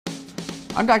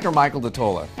I'm Dr. Michael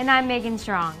DeTola. And I'm Megan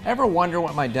Strong. Ever wonder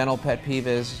what my dental pet peeve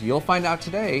is? You'll find out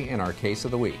today in our Case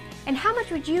of the Week. And how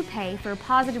much would you pay for a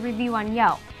positive review on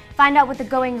Yelp? Find out what the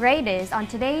going rate is on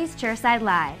today's Chairside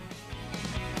Live.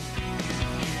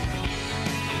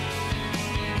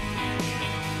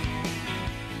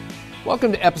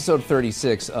 Welcome to episode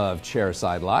 36 of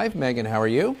Chairside Live. Megan, how are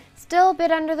you? Still a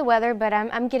bit under the weather, but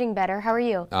I'm getting better. How are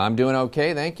you? I'm doing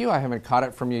okay, thank you. I haven't caught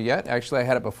it from you yet. Actually, I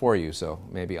had it before you, so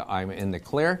maybe I'm in the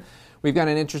clear. We've got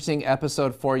an interesting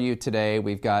episode for you today.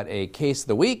 We've got a Case of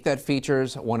the Week that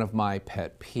features one of my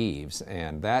pet peeves,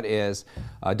 and that is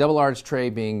a double arch tray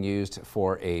being used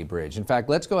for a bridge. In fact,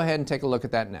 let's go ahead and take a look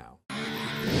at that now.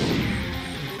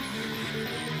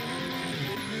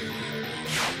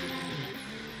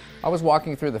 I was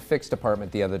walking through the fix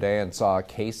department the other day and saw a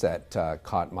case that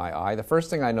caught my eye. The first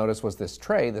thing I noticed was this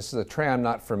tray. This is a tray I'm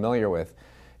not familiar with.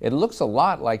 It looks a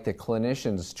lot like the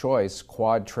Clinician's Choice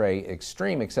Quad Tray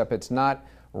Extreme, except it's not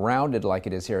rounded like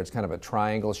it is here. It's kind of a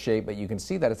triangle shape, but you can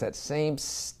see that it's that same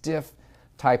stiff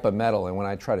type of metal. And when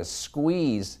I try to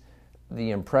squeeze the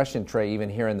impression tray, even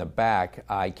here in the back,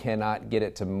 I cannot get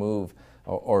it to move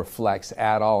or flex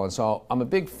at all. And so I'm a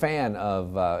big fan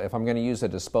of, if I'm going to use a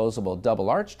disposable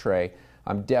double arch tray,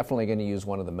 I'm definitely going to use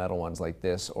one of the metal ones like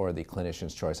this or the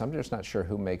Clinician's Choice. I'm just not sure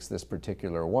who makes this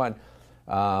particular one.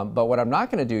 But what I'm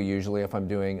not going to do usually if I'm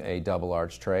doing a double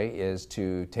arch tray is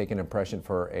to take an impression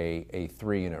for a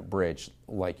 3-unit bridge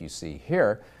like you see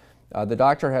here. The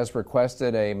doctor has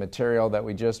requested a material that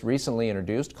we just recently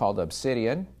introduced called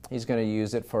Obsidian. He's going to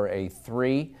use it for a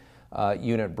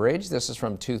 3-unit bridge. This is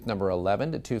from tooth number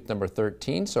 11 to tooth number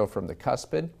 13, so from the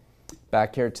cuspid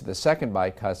back here to the second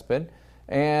bicuspid.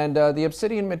 And the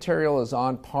Obsidian material is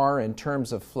on par in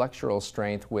terms of flexural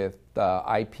strength with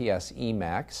IPS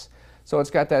Emax. So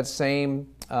it's got that same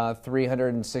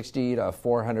 360 to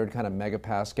 400 kind of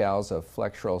megapascals of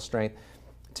flexural strength.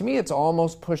 To me, it's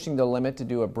almost pushing the limit to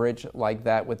do a bridge like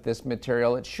that with this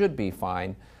material. It should be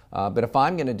fine. But if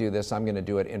I'm going to do this, I'm going to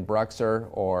do it in Bruxer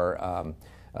or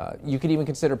you could even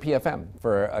consider PFM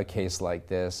for a case like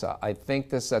this. I think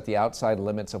this is at the outside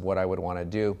limits of what I would want to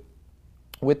do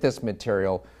with this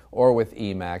material or with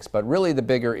Emax. But really the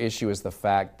bigger issue is the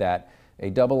fact that a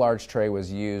double arch tray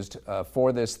was used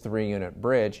for this 3-unit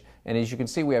bridge. And as you can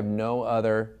see, we have no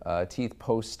other teeth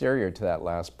posterior to that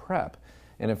last prep.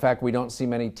 And in fact, we don't see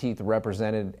many teeth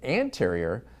represented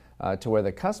anterior to where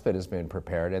the cuspid has been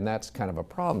prepared, and that's kind of a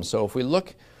problem. So if we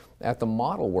look at the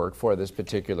model work for this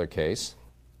particular case,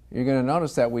 you're going to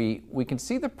notice that we can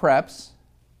see the preps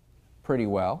pretty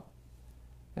well,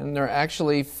 and they're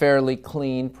actually fairly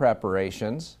clean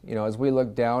preparations. You know, as we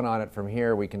look down on it from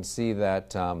here, we can see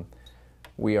that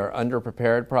we are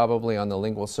underprepared probably on the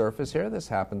lingual surface here. This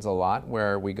happens a lot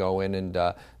where we go in and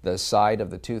the side of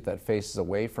the tooth that faces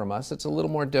away from us, it's a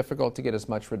little more difficult to get as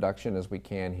much reduction as we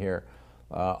can here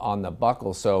on the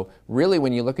buccal. So really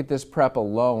when you look at this prep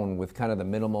alone with kind of the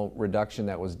minimal reduction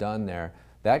that was done there,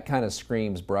 that kind of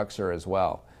screams Bruxer as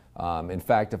well. In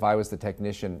fact, if I was the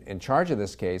technician in charge of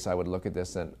this case, I would look at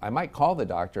this and I might call the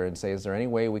doctor and say, is there any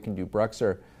way we can do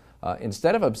Bruxer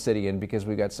instead of Obsidian, because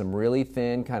we've got some really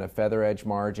thin kind of feather edge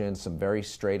margins, some very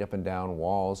straight up and down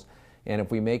walls. And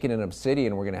if we make it an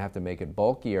Obsidian, we're going to have to make it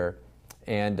bulkier.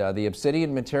 And the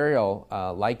Obsidian material,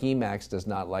 like Emax, does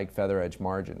not like feather edge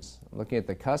margins. Looking at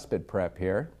the cuspid prep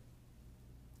here,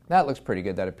 that looks pretty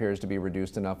good. That appears to be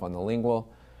reduced enough on the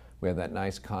lingual. We have that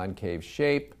nice concave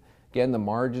shape. Again, the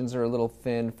margins are a little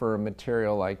thin for a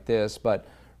material like this, but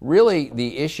really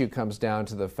the issue comes down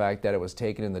to the fact that it was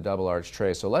taken in the double arch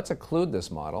tray. So let's occlude this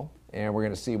model, and we're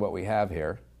going to see what we have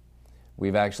here.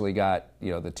 We've actually got, you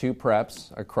know, the 2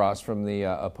 preps across from the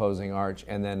opposing arch,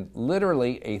 and then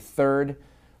literally a third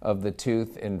of the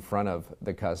tooth in front of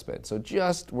the cuspid. So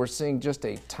we're seeing just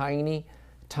a tiny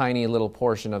little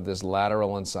portion of this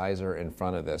lateral incisor in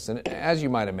front of this. And as you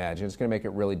might imagine, it's going to make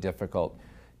it really difficult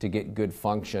to get good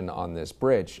function on this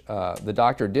bridge. The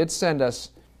doctor did send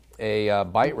us a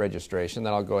bite registration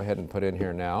that I'll go ahead and put in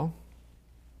here now.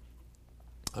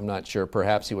 I'm not sure,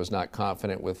 perhaps he was not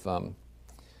confident with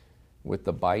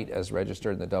the bite as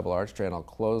registered in the double arch tray, and I'll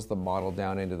close the model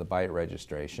down into the bite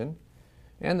registration.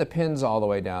 And the pin's all the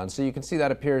way down. So you can see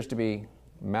that appears to be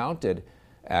mounted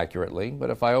accurately, but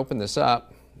if I open this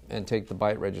up and take the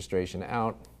bite registration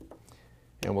out,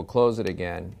 and we'll close it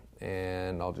again,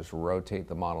 and I'll just rotate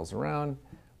the models around,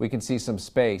 we can see some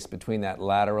space between that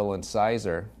lateral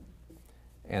incisor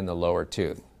and the lower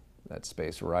tooth. That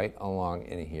space right along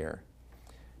in here.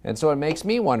 And so it makes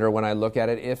me wonder when I look at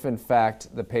it if in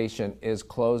fact the patient is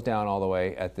closed down all the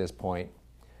way at this point.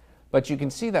 But you can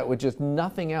see that with just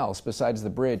nothing else besides the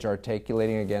bridge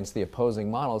articulating against the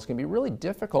opposing model, it's going to be really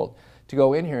difficult to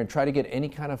go in here and try to get any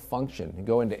kind of function and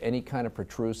go into any kind of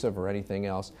protrusive or anything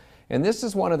else. And this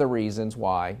is one of the reasons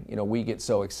why, we get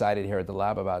so excited here at the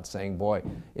lab about saying, boy,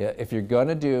 if you're going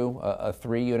to do a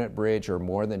 3-unit bridge or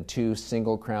more than 2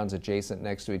 single crowns adjacent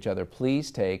next to each other,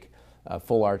 please take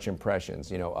full arch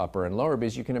impressions, upper and lower,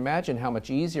 because you can imagine how much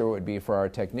easier it would be for our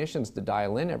technicians to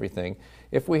dial in everything.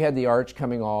 If we had the arch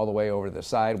coming all the way over to the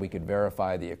side, we could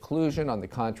verify the occlusion on the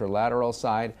contralateral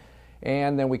side,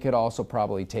 and then we could also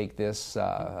probably take this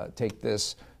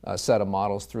set of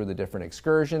models through the different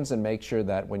excursions and make sure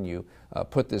that when you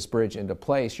put this bridge into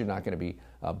place, you're not going to be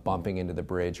bumping into the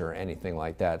bridge or anything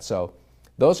like that. So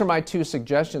those are my 2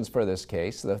 suggestions for this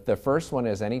case. The first one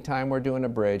is anytime we're doing a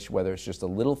bridge, whether it's just a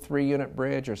little 3-unit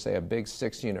bridge or say a big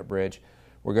 6-unit bridge,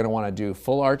 we're going to want to do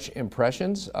full arch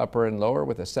impressions, upper and lower,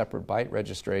 with a separate bite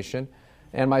registration.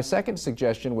 And my second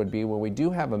suggestion would be when we do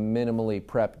have a minimally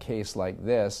prepped case like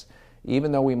this,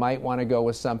 even though we might want to go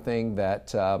with something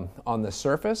that on the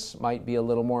surface might be a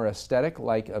little more aesthetic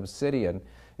like obsidian,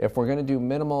 if we're going to do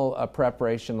minimal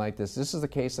preparation like this is the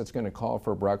case that's going to call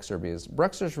for Bruxer, because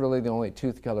Bruxer is really the only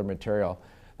tooth color material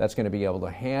that's going to be able to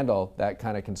handle that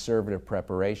kind of conservative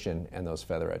preparation and those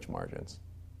feather edge margins.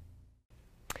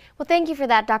 Well, thank you for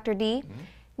that, Dr. D.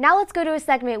 Now let's go to a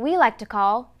segment we like to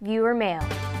call Viewer Mail.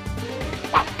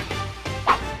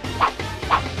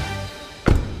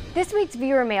 This week's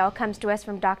viewer mail comes to us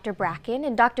from Dr. Bracken,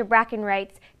 and Dr. Bracken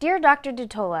writes, "Dear Dr.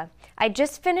 DeTola, I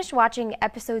just finished watching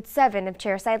episode 7 of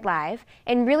Chairside Live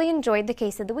and really enjoyed the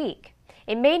case of the week.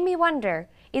 It made me wonder,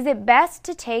 is it best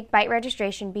to take bite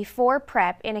registration before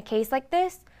prep in a case like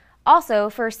this? Also,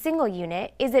 for a single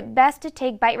unit, is it best to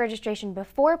take bite registration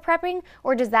before prepping,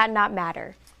 or does that not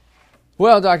matter?"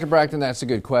 Well, Dr. Bracken, that's a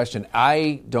good question.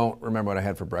 I don't remember what I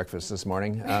had for breakfast this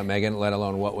morning, Megan, let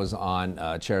alone what was on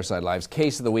Chairside Live's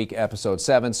Case of the Week, episode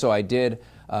 7. So I did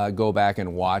go back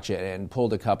and watch it and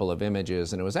pulled a couple of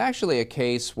images. And it was actually a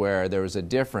case where there was a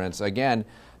difference. Again,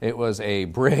 it was a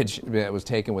bridge that was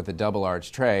taken with a double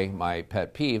arch tray, my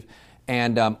pet peeve.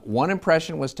 And one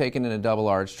impression was taken in a double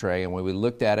arch tray. And when we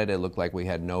looked at it, it looked like we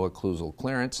had no occlusal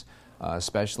clearance,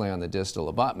 especially on the distal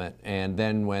abutment. And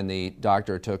then when the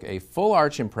doctor took a full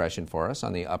arch impression for us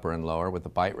on the upper and lower with the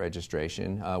bite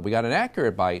registration, we got an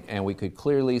accurate bite, and we could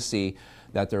clearly see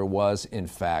that there was, in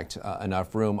fact,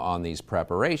 enough room on these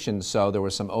preparations. So there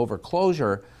was some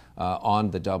overclosure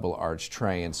on the double arch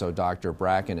tray. And so Dr.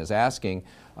 Bracken is asking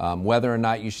whether or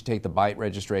not you should take the bite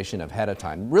registration ahead of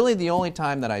time. Really, the only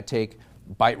time that I take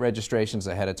bite registrations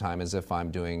ahead of time is if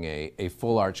I'm doing a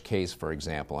full arch case, for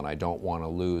example, and I don't want to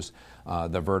lose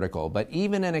the vertical. But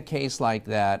even in a case like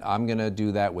that, I'm going to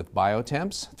do that with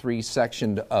biotemps, 3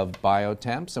 sectioned of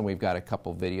biotemps, and we've got a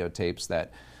couple videotapes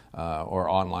that or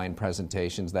online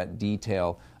presentations that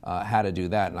detail how to do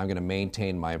that, and I'm going to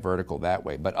maintain my vertical that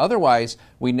way. But otherwise,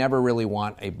 we never really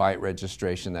want a bite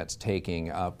registration that's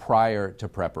taking prior to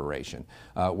preparation.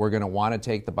 We're going to want to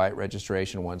take the bite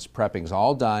registration once prepping's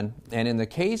all done, and in the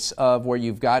case of where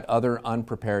you've got other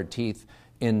unprepared teeth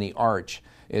in the arch,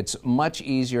 it's much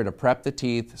easier to prep the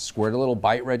teeth, squirt a little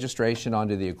bite registration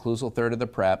onto the occlusal third of the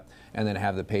prep, and then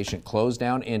have the patient close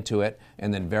down into it,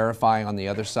 and then verify on the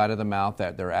other side of the mouth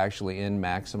that they're actually in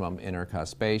maximum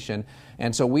intercuspation.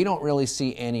 And so we don't really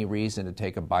see any reason to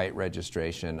take a bite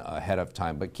registration ahead of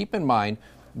time. But keep in mind,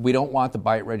 we don't want the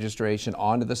bite registration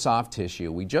onto the soft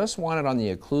tissue. We just want it on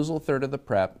the occlusal third of the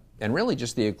prep, and really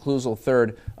just the occlusal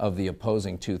third of the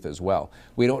opposing tooth as well.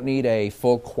 We don't need a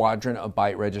full quadrant of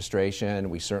bite registration.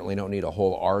 We certainly don't need a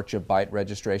whole arch of bite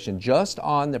registration, just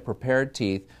on the prepared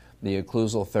teeth, the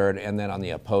occlusal third, and then on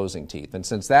the opposing teeth. And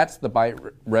since that's the bite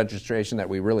registration that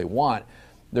we really want,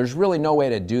 there's really no way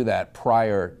to do that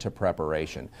prior to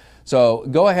preparation. So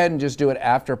go ahead and just do it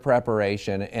after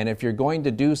preparation, and if you're going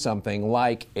to do something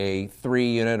like a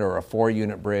 3-unit or a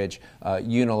 4-unit bridge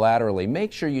unilaterally,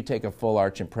 make sure you take a full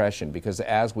arch impression, because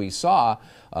as we saw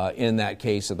in that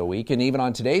case of the week, and even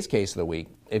on today's case of the week,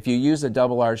 if you use a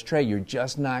double arch tray, you're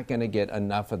just not going to get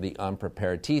enough of the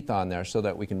unprepared teeth on there so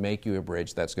that we can make you a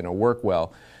bridge that's going to work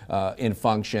well in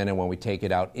function and when we take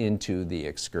it out into the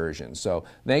excursion. So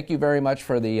thank you very much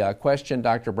for the question,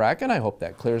 Dr. Bracken. I hope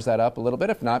that clears that up a little bit.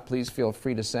 If not, please feel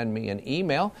free to send me an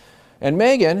email. And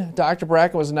Megan, Dr.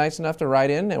 Bracken was nice enough to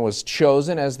write in and was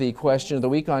chosen as the question of the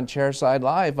week on Chairside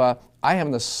Live. I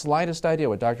haven't the slightest idea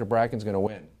what Dr. Bracken's going to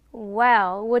win.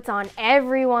 Well, what's on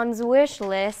everyone's wish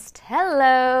list?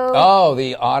 Hello. Oh,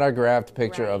 the autographed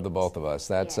picture of the Right. both of us.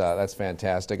 That's Yes. that's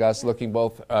fantastic. Us looking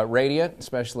both radiant,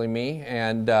 especially me,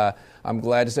 and I'm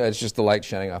glad to say it's just the light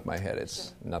shining off my head.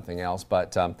 It's nothing else.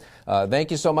 But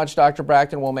thank you so much, Dr.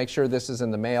 Bracken. We'll make sure this is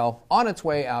in the mail on its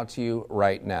way out to you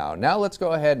right now. Now let's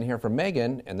go ahead and hear from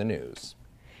Megan in the news.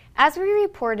 As we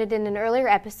reported in an earlier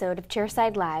episode of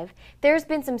Chairside Live, there has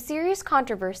been some serious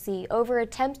controversy over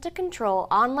attempts to control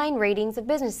online ratings of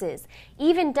businesses,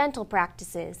 even dental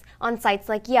practices, on sites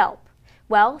like Yelp.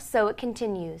 Well, so it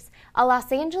continues. A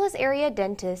Los Angeles area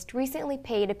dentist recently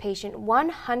paid a patient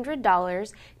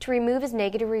 $100 to remove his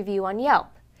negative review on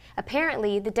Yelp.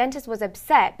 Apparently, the dentist was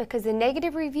upset because the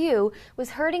negative review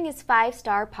was hurting his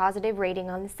 5-star positive rating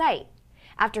on the site.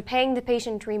 After paying the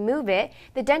patient to remove it,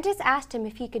 the dentist asked him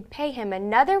if he could pay him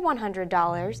another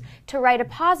 $100 to write a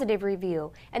positive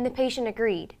review, and the patient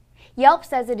agreed. Yelp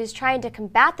says it is trying to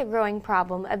combat the growing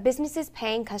problem of businesses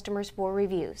paying customers for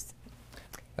reviews.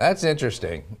 That's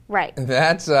interesting. Right.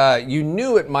 That's you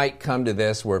knew it might come to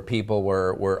this where people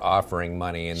were offering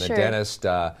money, and the Sure. dentist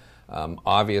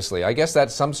obviously, I guess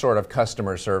that's some sort of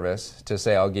customer service to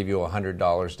say I'll give you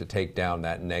 $100 to take down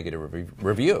that negative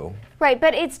review. Right,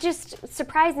 but it's just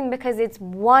surprising because it's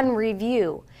one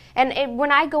review. And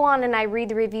when I go on and I read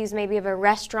the reviews maybe of a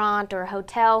restaurant or a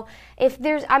hotel, if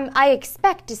there's, I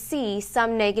expect to see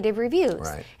some negative reviews.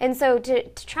 Right. And so to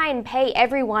try and pay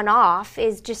everyone off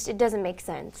is just, it doesn't make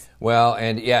sense. Well,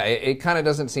 and yeah, it kind of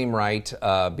doesn't seem right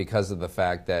because of the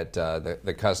fact that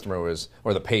the customer was,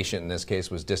 or the patient in this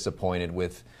case, was disappointed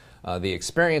with the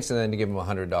experience, and then to give them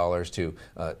 $100 to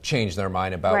change their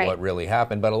mind about Right. what really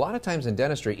happened. But a lot of times in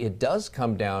dentistry, it does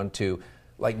come down to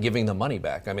like giving the money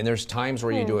back. I mean, there's times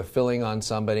where you do a filling on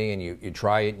somebody and you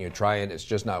try it and you try it, it's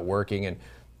just not working,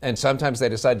 and sometimes they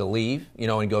decide to leave,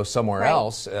 and go somewhere Right.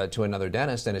 else to another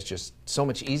dentist, and it's just so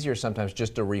much easier sometimes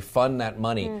just to refund that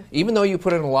money. Even though you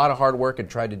put in a lot of hard work and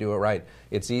tried to do it right,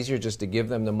 it's easier just to give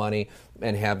them the money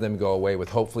and have them go away with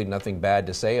hopefully nothing bad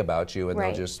to say about you, and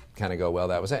Right. they'll just kind of go, well,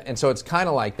 that was it. And so it's kind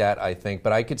of like that, I think,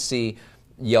 but I could see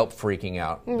Yelp freaking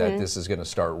out that this is going to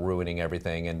start ruining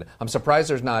everything, and I'm surprised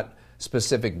there's not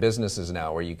specific businesses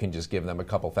now where you can just give them a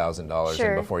couple $1,000 Sure.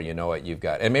 and before you know it, you've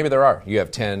got, and maybe there are, you have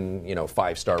 10,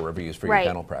 5-star reviews for Right. your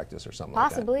dental practice or something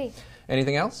Possibly. like that.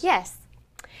 Anything else? Yes.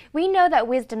 We know that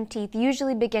wisdom teeth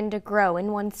usually begin to grow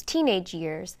in one's teenage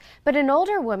years, but an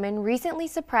older woman recently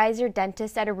surprised her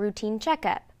dentist at a routine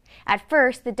checkup. At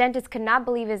first, the dentist could not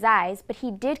believe his eyes, but he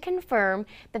did confirm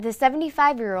that the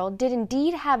 75-year-old did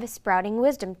indeed have a sprouting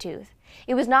wisdom tooth.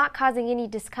 It was not causing any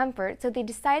discomfort, so they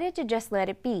decided to just let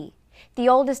it be. The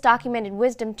oldest documented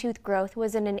wisdom tooth growth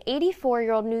was in an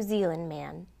 84-year-old New Zealand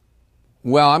man.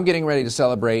 Well, I'm getting ready to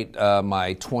celebrate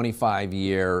my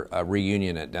 25-year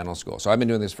reunion at dental school. So I've been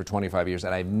doing this for 25 years,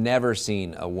 and I've never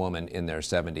seen a woman in their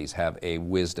 70s have a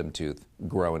wisdom tooth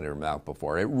grow in her mouth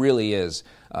before. It really is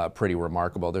pretty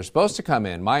remarkable. They're supposed to come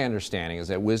in, my understanding is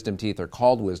that wisdom teeth are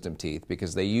called wisdom teeth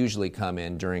because they usually come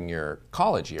in during your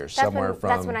college years, That's somewhere from...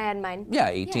 That's when I had mine. Yeah,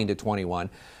 18 to 21.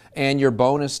 And your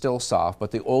bone is still soft,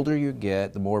 but the older you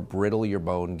get, the more brittle your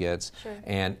bone gets. Sure.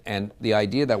 And the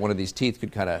idea that one of these teeth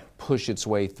could kind of push its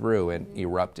way through and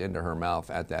erupt into her mouth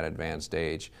at that advanced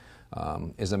age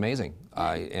is amazing.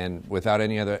 And without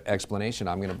any other explanation,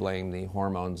 I'm going to blame the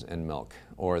hormones in milk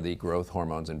or the growth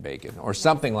hormones in bacon or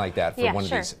something like that for one of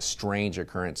these strange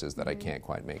occurrences that I can't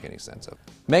quite make any sense of.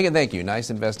 Megan, thank you. Nice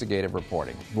investigative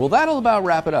reporting. Well, that'll about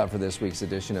wrap it up for this week's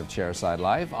edition of Chairside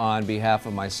Live. On behalf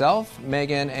of myself,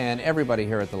 Megan, and everybody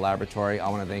here at the laboratory, I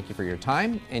want to thank you for your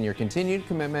time and your continued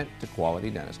commitment to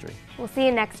quality dentistry. We'll see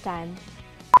you next time.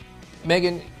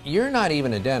 Megan, you're not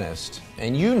even a dentist,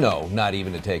 and you know not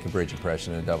even to take a bridge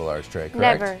impression in a double arch tray,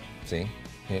 correct? Never. See?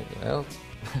 Yeah, well,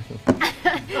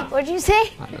 What'd you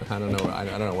say? I don't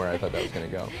know where I thought that was going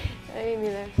to go. I didn't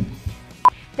either.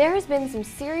 There has been some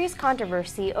serious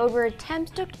controversy over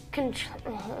attempts to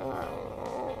control...